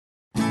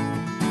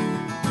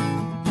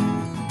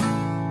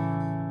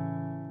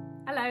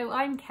Hello,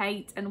 I'm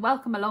Kate and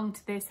welcome along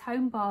to this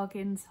Home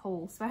Bargains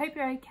haul. So I hope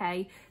you're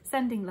okay,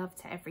 sending love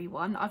to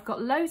everyone. I've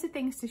got loads of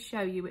things to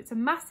show you. It's a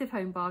massive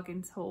Home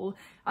Bargains haul.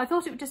 I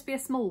thought it would just be a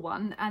small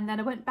one and then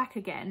I went back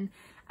again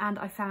and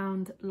I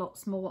found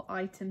lots more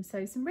items.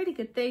 So some really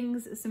good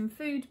things, some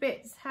food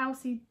bits,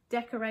 housey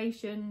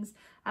decorations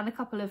and a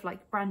couple of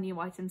like brand new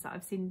items that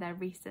I've seen there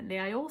recently.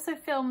 I also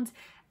filmed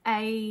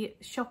a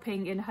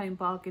shopping in Home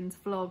Bargains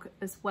vlog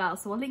as well,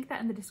 so I'll link that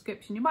in the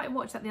description. You might have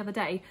watched that the other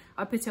day.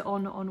 I put it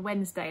on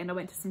Wednesday and I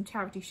went to some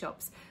charity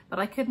shops, but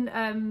I couldn't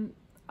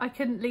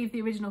leave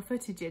the original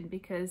footage in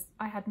because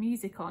I had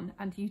music on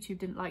and YouTube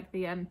didn't like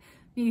the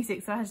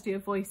music, so I had to do a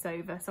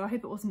voiceover. So I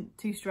hope it wasn't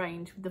too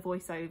strange with the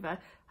voiceover.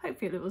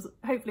 Hopefully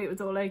it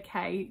was all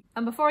okay.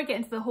 And before I get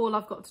into the haul,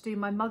 I've got to do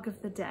my mug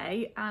of the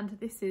day, and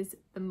this is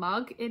the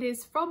mug. It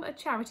is from a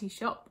charity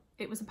shop.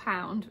 It was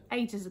 £1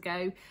 ages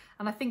ago,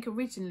 and I think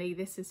originally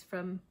this is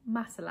from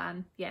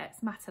Matalan. Yeah,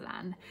 it's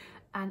Matalan,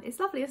 and it's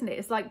lovely, isn't it?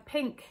 It's like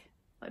pink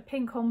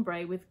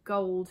ombre with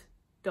gold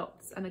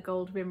dots and a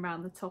gold rim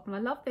around the top, and I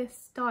love this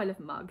style of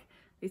mug,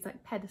 these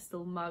like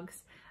pedestal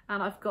mugs.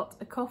 And I've got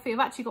a coffee. I've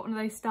actually got one of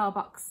those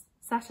Starbucks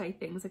sachet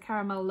things, a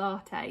caramel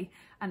latte,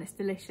 and it's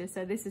delicious.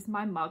 So this is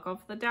my mug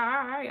of the day.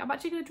 I'm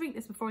actually going to drink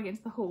this before I get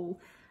into the haul.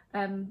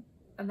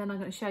 And then I'm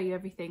going to show you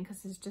everything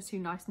because it's just too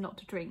nice not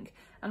to drink.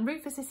 And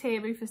Rufus is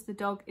here. Rufus the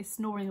dog is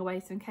snoring away,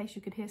 so in case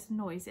you could hear some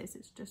noises,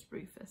 it's just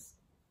Rufus.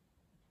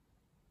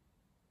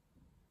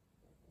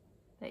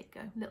 There you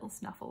go, little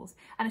snuffles.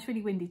 And it's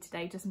really windy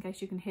today, just in case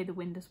you can hear the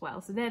wind as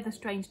well. So they're the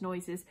strange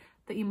noises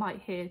that you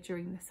might hear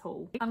during this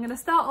haul. I'm going to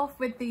start off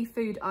with the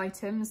food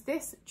items.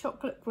 This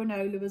chocolate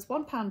granola was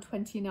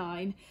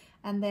 £1.29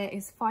 and there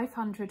is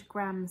 500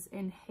 grams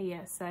in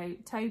here. So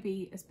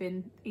Toby has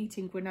been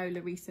eating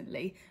granola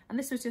recently and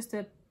this was just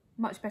a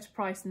much better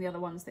price than the other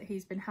ones that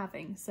he's been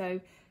having. So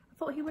I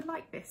thought he would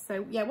like this.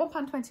 So yeah,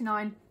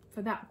 £1.29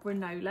 for that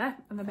granola,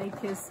 and the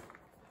maker's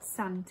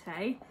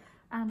Sante.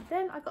 And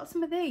then I got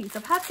some of these.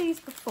 I've had these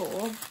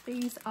before.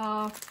 These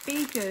are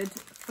Be Good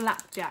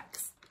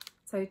Flapjacks.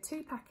 So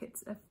 2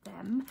 packets of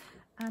them.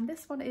 And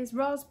this one is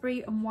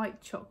raspberry and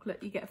white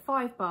chocolate. You get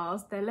 5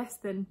 bars. They're less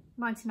than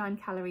 99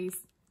 calories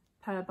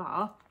per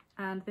bar.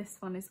 And this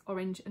one is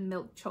orange and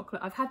milk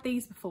chocolate. I've had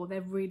these before.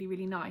 They're really,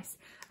 really nice.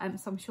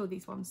 So I'm sure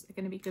these ones are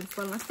going to be good as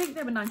well. And I think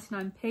they were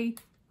 99p.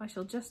 I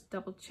shall just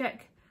double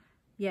check.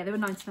 Yeah, they were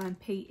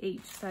 99p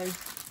each. So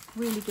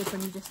really good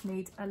when you just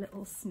need a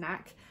little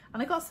snack.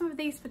 And I got some of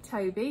these for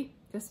Toby,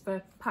 just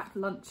for packed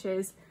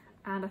lunches.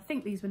 And I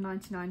think these were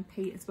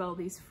 99p as well,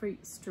 these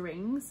fruit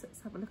strings.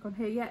 Let's have a look on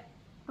here. Yeah,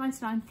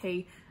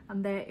 99p.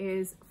 And there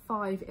is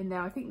 5 in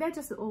there. I think they're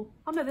just little,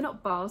 oh no, they're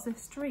not bars, they're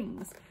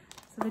strings.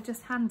 So they're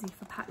just handy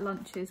for packed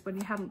lunches when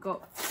you haven't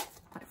got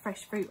like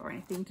fresh fruit or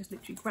anything. Just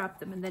literally grab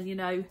them and then you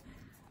know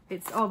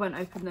it's, oh, I won't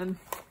open them.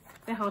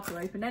 They're hard to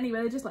open anyway.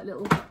 They're just like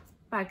little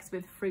bags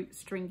with fruit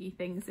stringy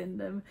things in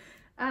them.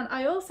 And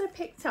I also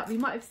picked up, you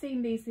might have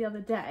seen these the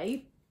other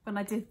day when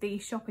I did the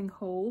shopping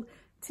haul,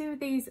 2 of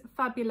these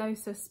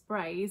Fabulosa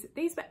sprays.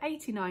 These were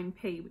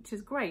 89p, which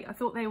is great. I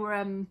thought they were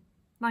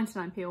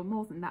 99p or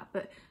more than that,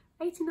 but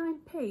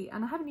 89p.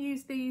 And I haven't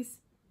used these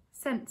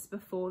scents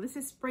before. This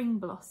is Spring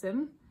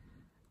Blossom.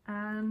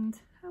 And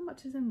how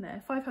much is in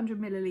there? 500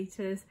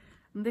 millilitres.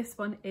 And this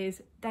one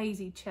is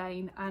Daisy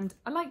Chain. And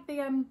I like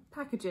the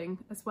packaging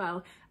as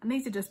well. And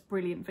these are just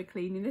brilliant for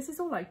cleaning. This is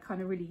all I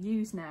kind of really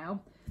use now.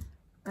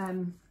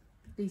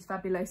 These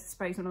Fabulosa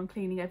sprays when I'm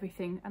cleaning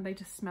everything, and they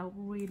just smell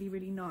really,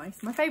 really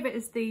nice. My favourite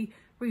is the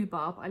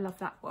rhubarb. I love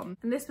that one.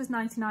 And this was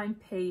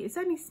 99p. It's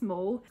only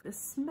small. The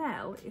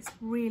smell is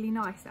really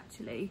nice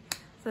actually.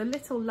 So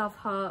little love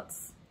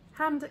hearts,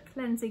 hand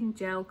cleansing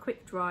gel,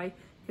 quick dry,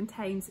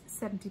 contains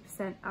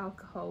 70%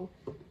 alcohol,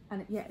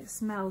 and yeah, it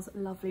smells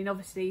lovely. And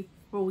obviously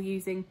we're all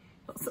using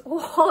lots of,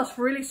 oh, that's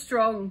really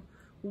strong.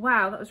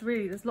 Wow, that was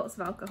really, there's lots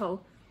of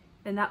alcohol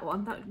in that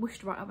one. That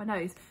whooshed right up my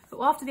nose.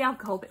 But after the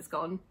alcohol bit's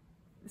gone,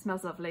 it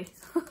smells lovely.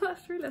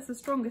 That's the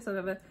strongest I've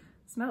ever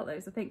smelled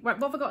those, I think. Right,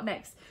 what have I got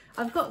next?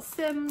 I've got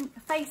some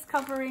face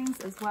coverings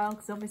as well,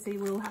 because obviously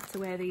we'll have to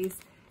wear these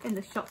in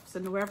the shops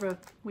and wherever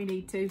we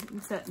need to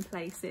in certain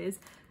places.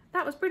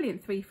 That was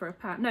brilliant, 3 for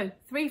 £1. No,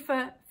 3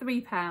 for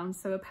 £3,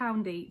 so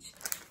 £1 each.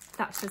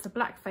 That's just a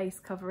black face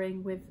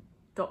covering with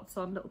dots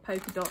on, little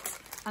polka dots,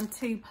 and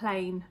 2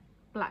 plain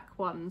black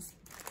ones,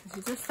 which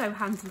are just so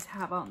handy to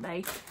have, aren't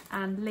they?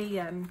 And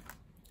Lee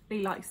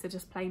likes the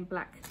just plain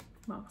black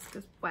mask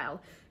as well.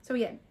 So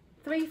yeah,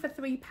 3 for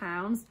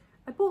 £3.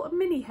 I bought a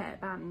mini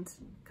hairband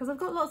because I've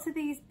got lots of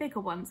these bigger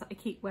ones that I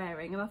keep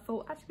wearing, and I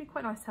thought actually it'd be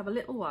quite nice to have a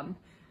little one.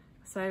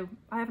 So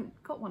I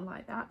haven't got one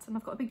like that, and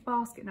I've got a big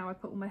basket now I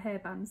put all my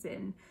hairbands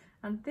in.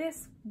 And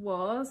this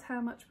was,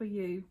 how much were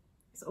you?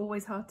 It's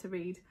always hard to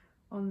read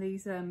on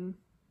these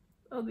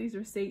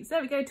receipts.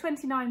 There we go,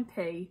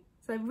 29p.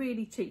 So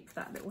really cheap for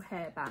that little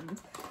hairband.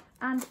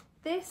 And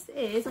this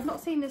is, I've not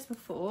seen this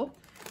before,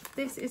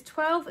 this is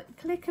 12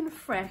 Click and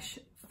Fresh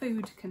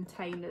food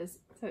containers.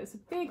 So it's a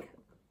big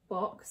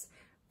box.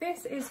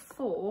 This is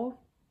for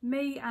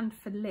me and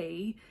for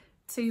Lee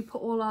to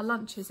put all our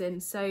lunches in.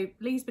 So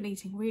Lee's been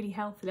eating really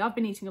healthily. I've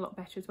been eating a lot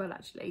better as well,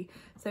 actually.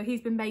 So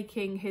he's been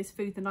making his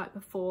food the night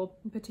before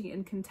and putting it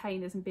in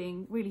containers and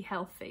being really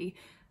healthy.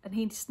 And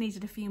he just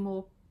needed a few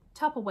more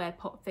Tupperware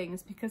pot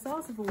things because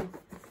ours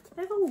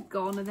they've all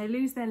gone and they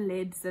lose their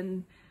lids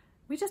and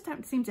we just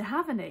don't seem to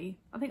have any.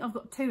 I think I've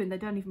got 2 and they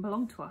don't even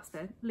belong to us.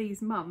 They're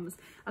Lee's mum's.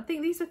 I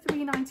think these are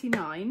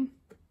 $3.99. I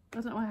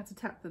don't know why I had to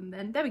tap them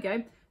then. There we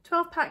go.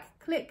 12-pack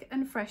Click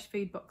and Fresh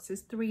food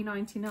boxes,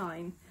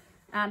 $3.99.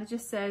 And it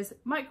just says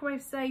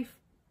microwave safe,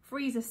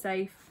 freezer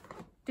safe,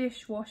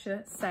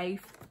 dishwasher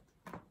safe,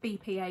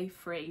 BPA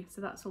free.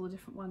 So that's all the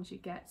different ones you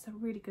get. So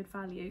really good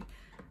value.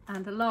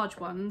 And the large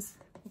ones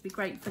will be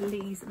great for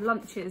Lee's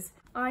lunches.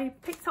 I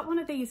picked up one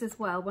of these as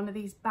well, one of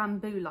these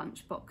bamboo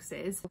lunch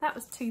boxes. That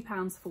was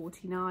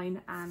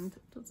 £2.49. And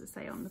what does it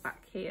say on the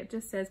back here? It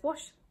just says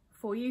wash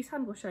for use,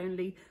 hand wash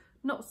only,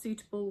 not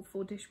suitable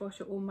for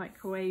dishwasher or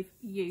microwave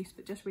use,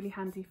 but just really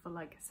handy for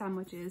like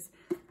sandwiches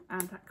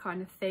and that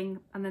kind of thing.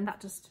 And then that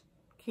just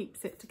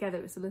keeps it together.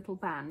 It's a little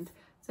band.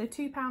 So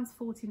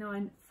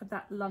 £2.49 for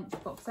that lunch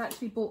box. I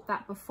actually bought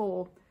that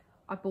before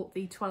I bought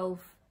the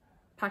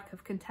 12-pack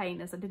of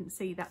containers. I didn't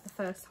see that the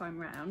first time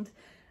round.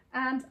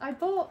 And I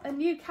bought a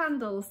new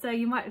candle. So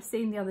you might have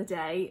seen the other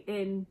day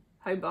in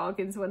Home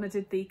Bargains when I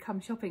did the come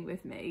shopping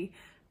with me,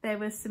 there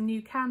was some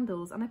new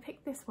candles and I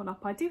picked this one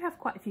up. I do have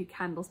quite a few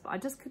candles, but I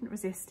just couldn't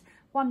resist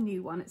one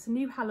new one. It's a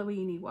new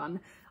Halloween-y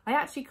one. I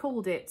actually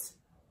called it,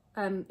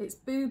 it's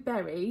Boo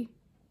Berry.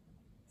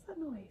 What's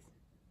that noise?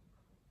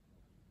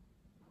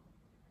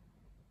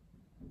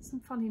 Some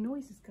funny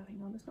noises going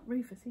on. It's not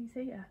Rufus, he's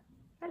here.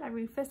 Hello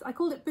Rufus. I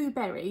called it Boo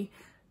Berry,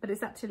 but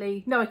it's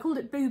actually, no, I called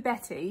it Boo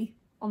Betty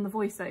on the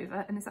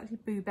voiceover and it's actually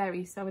Boo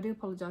Berry. So I do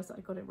apologise that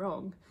I got it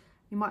wrong.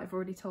 You might have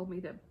already told me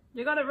that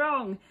you got it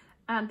wrong.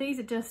 And these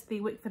are just the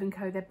Wickford &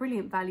 Co. They're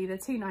brilliant value. They're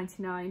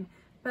 $2.99.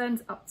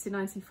 Burns up to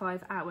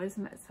 95 hours.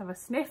 And let's have a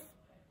sniff.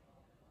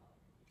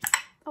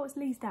 Oh, it's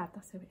Lee's dad.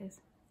 That's who it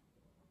is.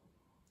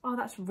 Oh,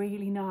 that's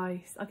really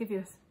nice. I'll give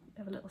you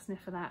have a little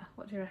sniff of that.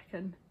 What do you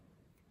reckon?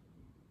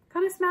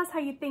 Kind of smells how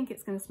you think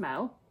it's going to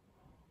smell.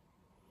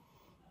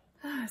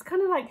 It's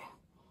kind of like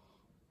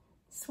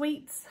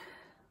sweets.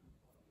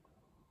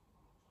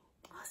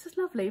 Oh, it's just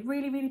lovely.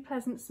 Really, really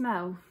pleasant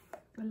smell.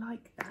 I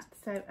like that.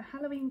 So a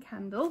Halloween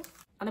candle.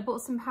 And I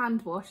bought some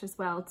hand wash as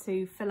well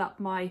to fill up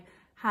my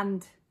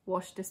hand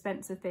wash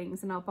dispenser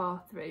things in our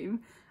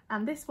bathroom.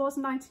 And this was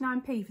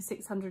 99p for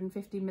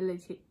 650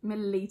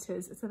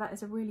 millilitres. So that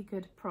is a really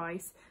good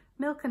price.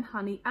 Milk and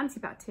honey,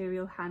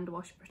 antibacterial hand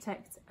wash,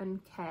 protect and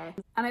care.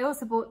 And I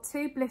also bought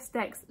 2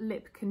 Blistex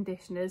lip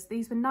conditioners.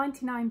 These were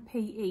 99p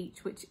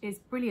each, which is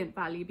brilliant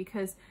value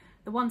because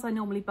the ones I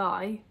normally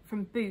buy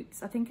from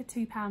Boots, I think are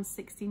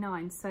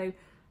 £2.69. So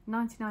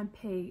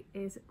 99p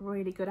is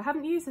really good. I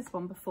haven't used this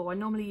one before. I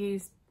normally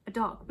use a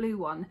dark blue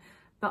one,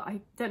 but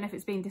I don't know if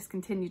it's been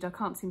discontinued. I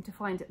can't seem to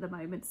find it at the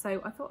moment.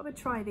 So I thought I would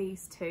try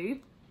these 2.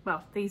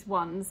 Well, these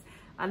ones.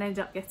 And ended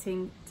up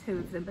getting 2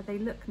 of them, but they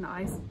look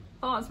nice.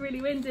 Oh, it's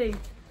really windy.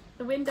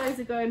 The windows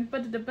are going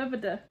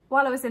ba-da-da-ba-da-da.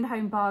 While I was in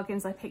Home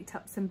Bargains, I picked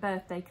up some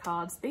birthday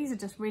cards. These are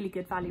just really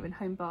good value in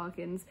Home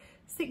Bargains.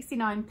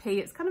 69p.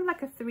 It's kind of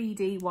like a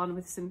 3D one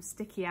with some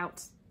sticky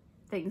out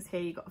things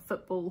here. You've got a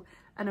football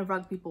and a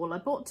rugby ball. I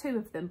bought 2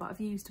 of them, but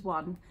I've used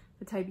one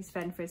for Toby's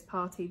friend for his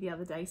party the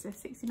other day. So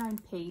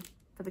 69p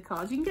for the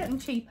cards. You can get them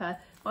cheaper,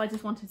 but I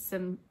just wanted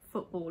some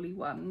football-y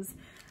ones.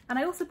 And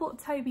I also bought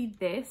Toby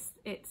this.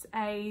 It's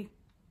a,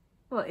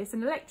 well, it's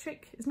an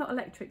electric, it's not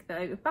electric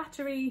though, a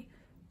battery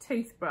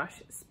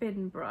toothbrush,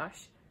 spin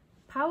brush,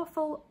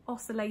 powerful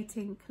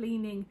oscillating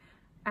cleaning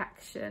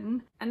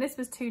action. And this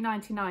was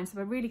 $2.99,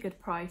 so a really good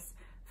price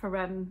for,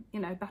 you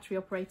know, battery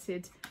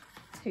operated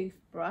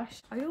toothbrush.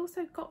 I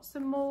also got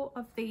some more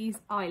of these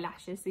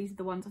eyelashes. These are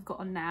the ones I've got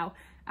on now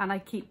and I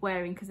keep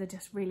wearing because they're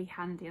just really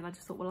handy, and I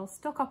just thought, well, I'll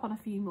stock up on a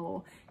few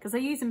more because I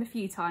use them a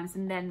few times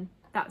and then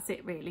that's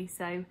it really.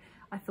 So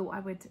I thought I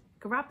would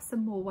grab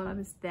some more while I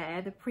was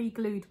there. The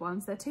pre-glued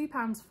ones, they're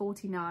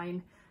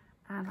 £2.49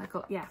 and I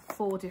got, yeah,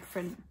 4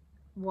 different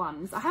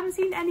ones. I haven't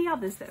seen any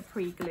others that are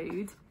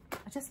pre-glued.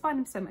 I just find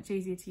them so much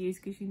easier to use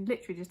because you can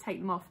literally just take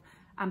them off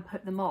and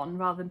put them on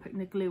rather than putting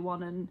the glue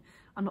on, and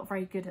I'm not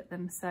very good at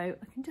them, so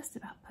I can just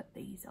about put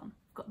these on.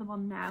 I've got them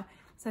on now.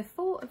 So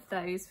 4 of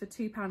those for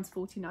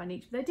 £2.49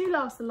 each. They do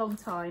last a long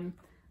time.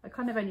 I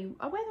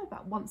wear them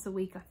about once a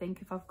week, I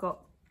think, if I've got,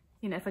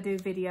 you know, if I do a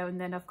video and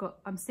then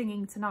I'm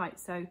singing tonight,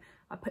 so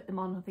I put them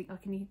on. I think I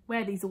can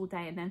wear these all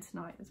day and then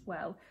tonight as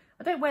well.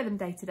 I don't wear them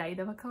day to day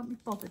though. I can't be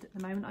bothered at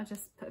the moment. I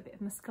just put a bit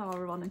of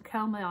mascara on and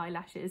curl my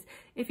eyelashes.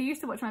 If you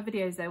used to watch my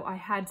videos though, I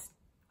had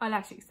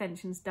eyelash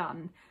extensions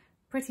done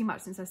pretty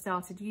much since I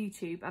started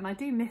YouTube, and I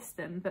do miss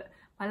them, but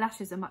my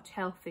lashes are much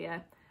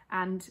healthier,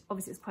 and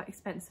obviously it's quite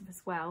expensive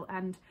as well,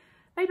 and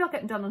maybe I'll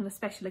get them done on a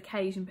special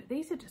occasion, but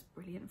these are just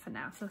brilliant for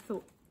now. So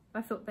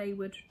I thought they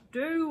would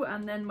do.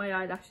 And then my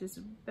eyelashes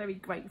are very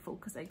grateful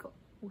because they got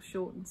all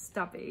short and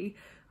stubby.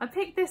 I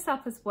picked this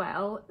up as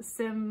well,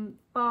 some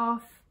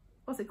bath,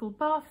 what's it called,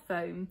 bath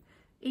foam,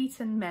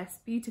 Eton Mess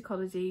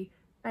Beauticology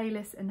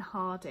Bayliss and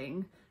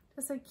Harding.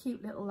 Just a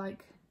cute little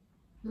like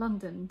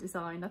London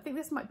design. I think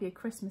this might be a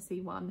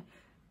Christmassy one.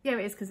 Yeah,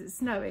 it is, because it's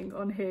snowing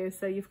on here.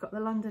 So you've got the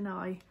London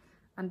Eye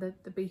and the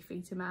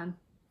Beefeater man.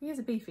 He is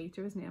a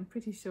Beefeater, isn't he? I'm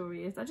pretty sure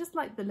he is. I just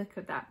like the look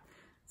of that.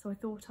 So I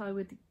thought I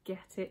would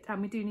get it.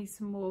 And we do need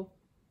some more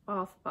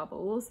bath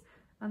bubbles.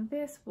 And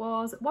this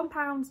was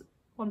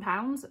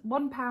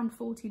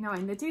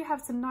 £1.49. They do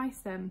have some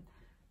nice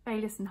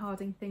Bayliss and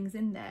Harding things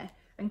in there.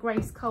 And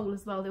Grace Cole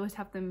as well. They always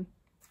have them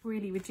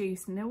really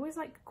reduced. And they're always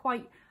like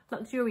quite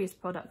luxurious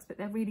products, but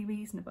they're really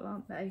reasonable,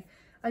 aren't they?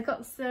 I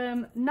got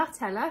some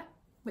Nutella,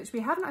 which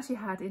we haven't actually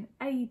had in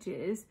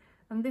ages.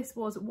 And this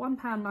was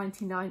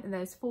 £1.99 and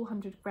there's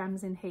 400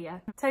 grams in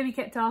here. Toby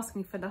kept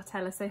asking for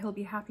Nutella, so he'll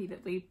be happy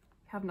that we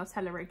have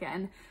Nutella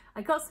again.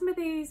 I got some of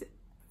these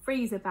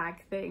freezer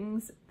bag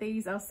things.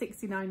 These are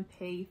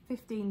 69p,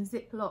 15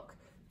 Ziploc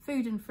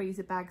food and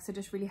freezer bags. So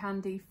just really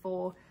handy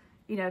for,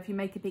 you know, if you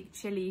make a big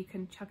chilli, you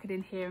can chuck it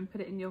in here and put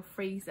it in your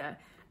freezer.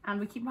 And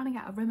we keep running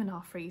out of room in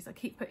our freezer. I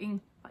keep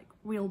putting like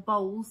real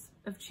bowls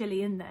of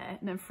chilli in there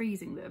and then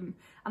freezing them.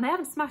 And they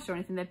haven't smashed or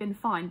anything, they've been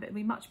fine, but it'd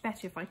be much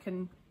better if I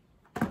can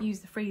use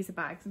the freezer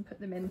bags and put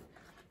them in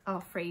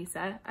our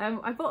freezer.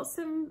 I bought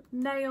some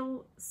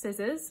nail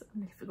scissors.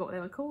 I forgot what they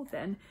were called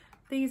then.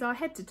 These are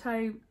head to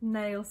toe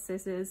nail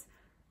scissors.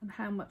 And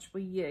how much were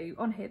you?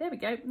 On here, there we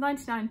go,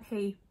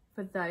 99p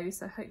for those.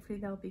 So hopefully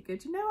they'll be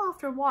good. You know,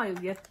 after a while,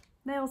 your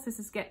nail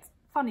scissors get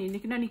funny and you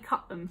can only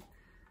cut them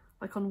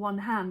like on one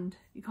hand.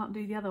 You can't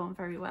do the other one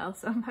very well.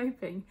 So I'm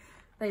hoping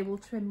they will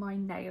trim my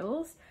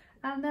nails.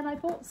 And then I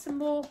bought some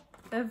more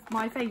of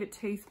my favourite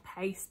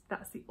toothpaste.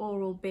 That's the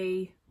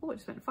Oral-B. Oh, it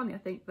just went funny, I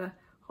think, the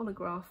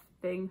hologram.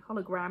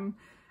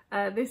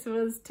 This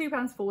was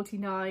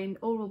 £2.49,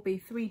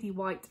 Oral-B 3D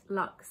White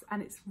Luxe,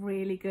 and it's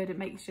really good. It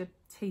makes your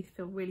teeth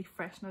feel really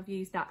fresh, and I've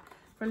used that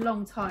for a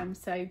long time.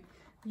 So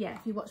yeah,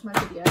 if you watch my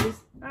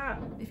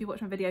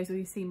videos, or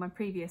you've seen my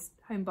previous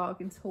Home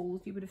Bargains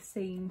hauls, you would have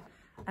seen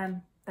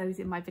those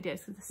in my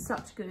videos, because they're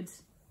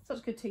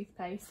such good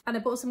toothpaste. And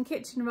I bought some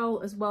kitchen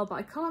roll as well, but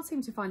I can't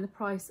seem to find the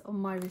price on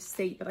my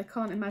receipt, but I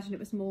can't imagine it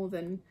was more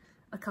than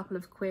a couple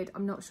of quid.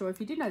 I'm not sure. If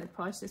you do know the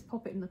price, just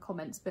pop it in the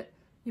comments, but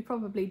you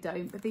probably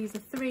don't. But these are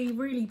 3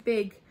 really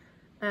big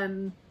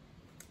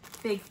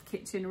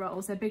kitchen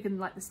rolls. They're bigger than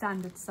like the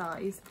standard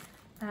size,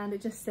 and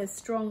it just says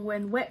strong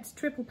when wet,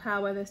 triple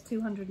power. There's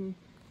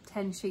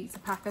 210 sheets a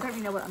pack. I don't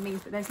really know what that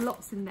means, but there's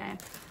lots in there,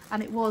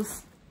 and it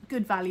was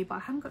good value, but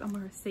I haven't got it on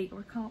my receipt, or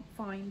I can't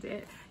find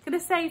it.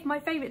 Gonna save my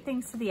favourite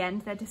things to the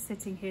end. They're just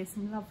sitting here,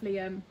 some lovely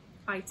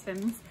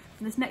items.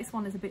 And this next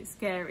one is a bit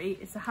scary.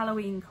 It's a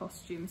Halloween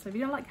costume. So if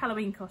you don't like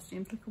Halloween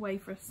costumes, look away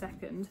for a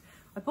second.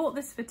 I bought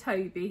this for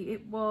Toby.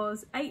 It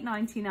was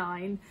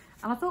 £8.99, and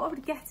I thought I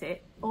would get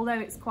it, although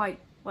it's quite,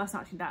 well, it's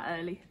not actually that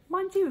early.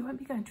 Mind you, we won't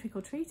be going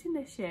trick-or-treating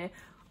this year.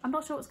 I'm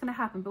not sure what's going to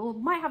happen, but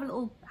we might have a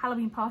little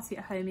Halloween party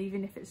at home,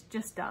 even if it's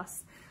just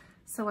us.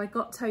 So I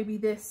got Toby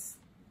this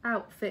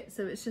outfit,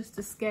 so it's just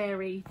a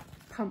scary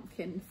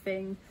pumpkin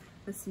thing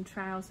with some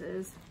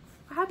trousers.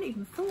 I hadn't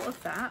even thought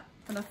of that,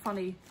 and a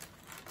funny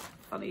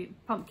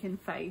pumpkin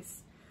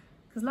face,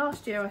 because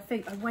last year I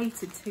think I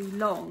waited too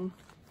long.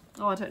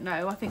 Oh, I don't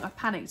know, I think I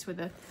panicked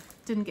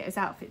didn't get his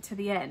outfit to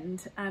the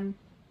end.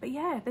 But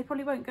yeah, they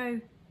probably won't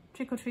go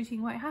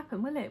trick-or-treating, won't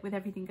happen, will it, with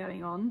everything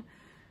going on?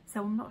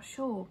 So I'm not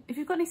sure. If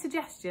you've got any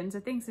suggestions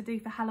of things to do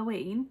for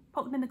Halloween,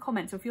 pop them in the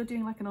comments, or if you're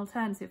doing like an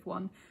alternative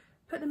one,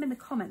 put them in the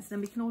comments, and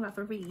then we can all have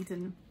a read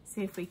and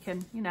see if we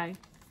can, you know,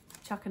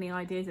 chuck any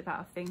ideas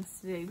about things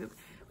to do. But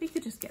we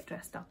could just get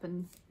dressed up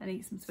and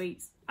eat some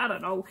sweets. I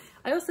don't know.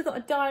 I also got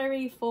a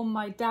diary for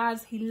my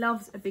dad. He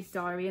loves a big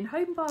diary, and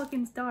Home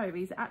Bargains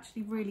diaries are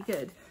actually really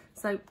good.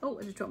 So, oh,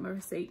 I just dropped my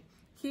receipt.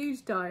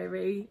 Huge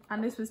diary,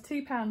 and this was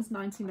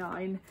 £2.99,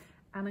 and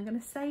I'm going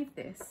to save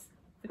this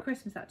for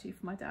Christmas actually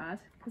for my dad,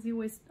 because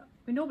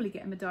we normally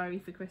get him a diary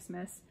for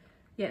Christmas.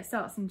 Yeah, it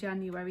starts in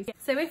January.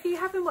 So if you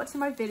have been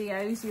watching my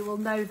videos, you will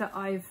know that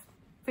I've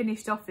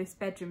finished off this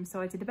bedroom. So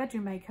I did a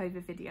bedroom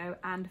makeover video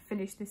and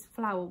finished this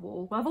flower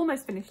wall. Well, I've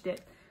almost finished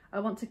it. I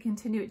want to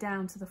continue it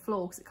down to the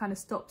floor because it kind of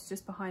stops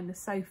just behind the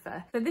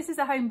sofa. So this is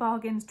a Home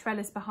Bargains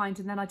trellis behind,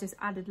 and then I just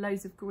added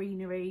loads of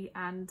greenery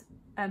and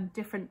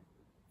different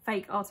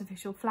fake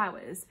artificial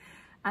flowers.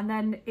 And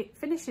then it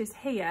finishes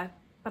here,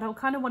 but I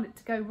kind of want it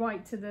to go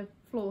right to the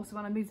floor. So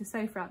when I move the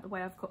sofa out the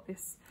way, I've got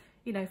this,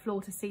 you know,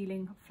 floor to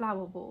ceiling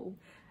flower wall.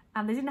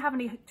 And they didn't have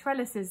any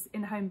trellises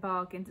in Home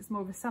Bargains. It's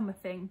more of a summer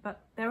thing,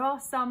 but there are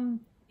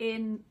some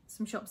in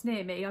some shops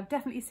near me. I've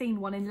definitely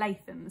seen one in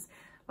Latham's,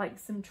 like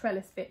some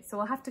trellis bits. So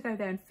I'll have to go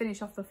there and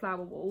finish off the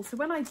flower wall. So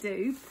when I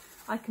do,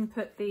 I can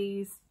put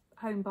these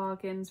Home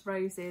Bargains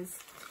roses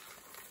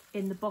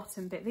in the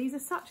bottom bit. These are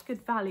such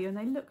good value, and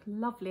they look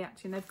lovely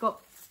actually. And they've got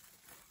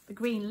the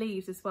green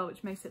leaves as well,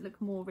 which makes it look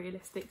more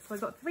realistic. So I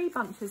got 3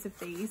 bunches of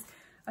these.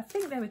 I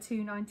think they were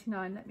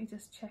 £2.99. Let me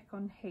just check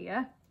on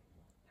here.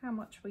 How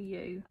much were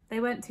you? They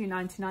weren't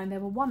 £2.99, they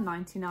were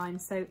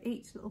 £1.99. So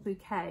each little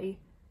bouquet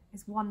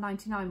is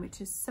 £1.99,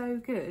 which is so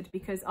good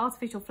because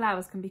artificial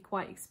flowers can be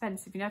quite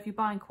expensive. You know, if you're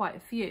buying quite a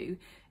few,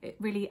 it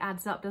really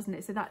adds up, doesn't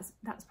it? So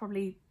that's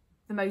probably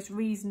the most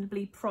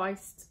reasonably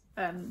priced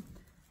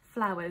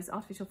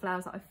artificial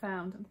flowers that I've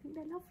found. I think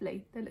they're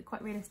lovely. They look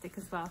quite realistic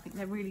as well. I think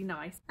they're really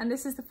nice. And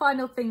this is the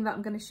final thing that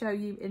I'm going to show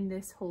you in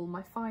this haul,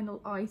 my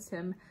final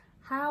item.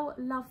 How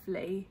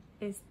lovely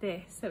is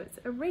this? So it's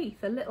a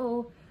wreath, a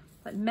little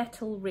like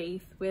metal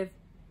wreath with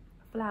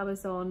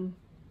flowers on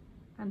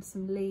and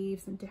some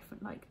leaves and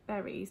different like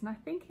berries, and I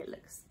think it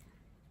looks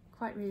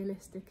quite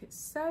realistic. It's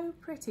so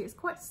pretty. It's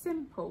quite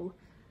simple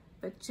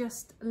but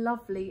just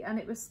lovely, and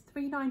it was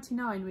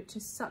 £3.99, which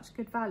is such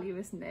good value,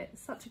 isn't it?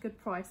 Such a good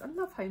price. I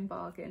love Home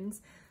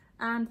Bargains.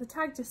 And the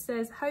tag just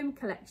says Home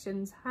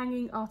Collections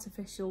Hanging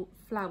Artificial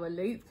Flower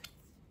Loop.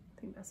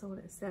 I think that's all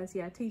it says.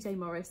 Yeah, TJ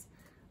Morris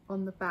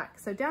on the back.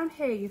 So down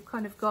here you've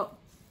kind of got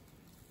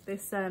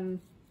this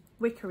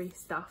wickery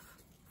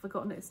stuff,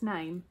 forgotten its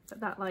name, but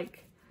that,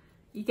 like,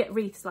 you get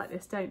wreaths like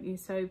this, don't you?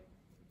 So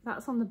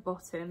that's on the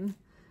bottom,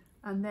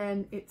 and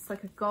then it's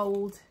like a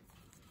gold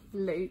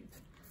loop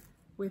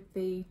with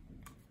the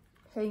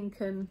pink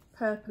and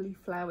purpley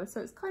flowers. So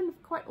it's kind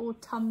of quite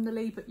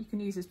autumnally, but you can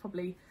use this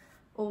probably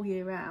all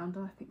year round.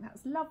 And I think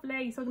that's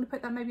lovely. So I'm going to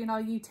put that maybe in our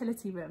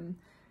utility room.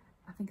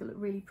 I think it'll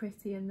look really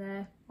pretty in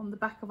there on the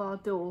back of our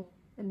door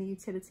in the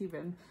utility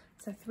room.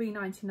 So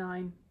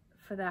 £3.99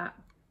 for that.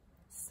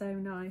 So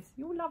nice.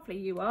 You're lovely,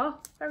 you are.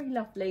 Very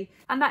lovely.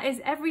 And that is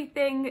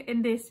everything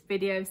in this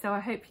video, so I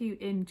hope you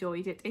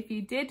enjoyed it. If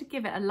you did,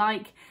 give it a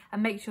like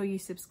and make sure you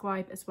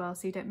subscribe as well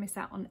so you don't miss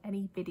out on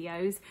any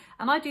videos.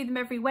 And I do them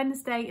every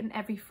Wednesday and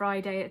every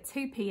Friday at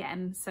 2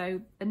 p.m,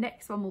 so the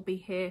next one will be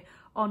here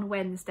on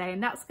Wednesday,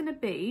 and that's going to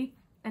be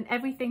an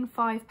everything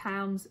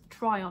 £5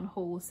 try on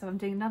haul. So I'm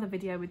doing another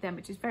video with them,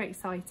 which is very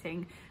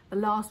exciting. The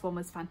last one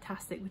was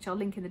fantastic, which I'll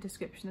link in the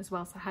description as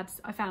well. So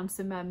I found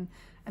some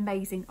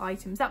amazing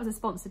items. That was a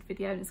sponsored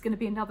video, and it's going to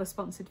be another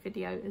sponsored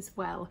video as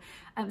well.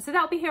 So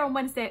that'll be here on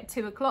Wednesday at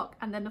 2 o'clock,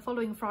 and then the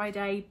following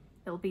Friday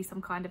there'll be some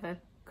kind of a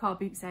car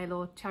boot sale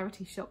or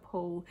charity shop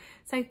haul.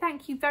 So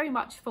thank you very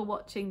much for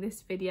watching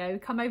this video.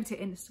 Come over to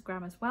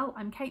Instagram as well.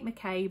 I'm Kate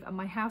McCabe, and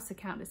my house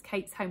account is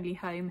Kate's Homely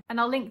Home, and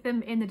I'll link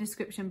them in the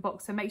description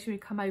box, so make sure you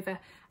come over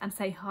and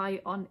say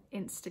hi on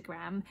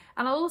Instagram.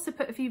 And I'll also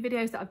put a few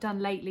videos that I've done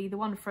lately, the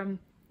one from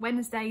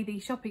Wednesday, the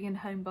shopping in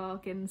Home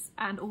Bargains,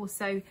 and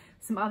also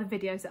some other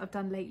videos that I've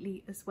done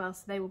lately as well,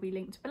 so they will be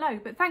linked below.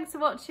 But thanks for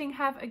watching,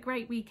 have a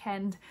great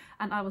weekend,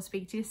 and I will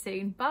speak to you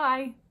soon.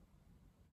 Bye.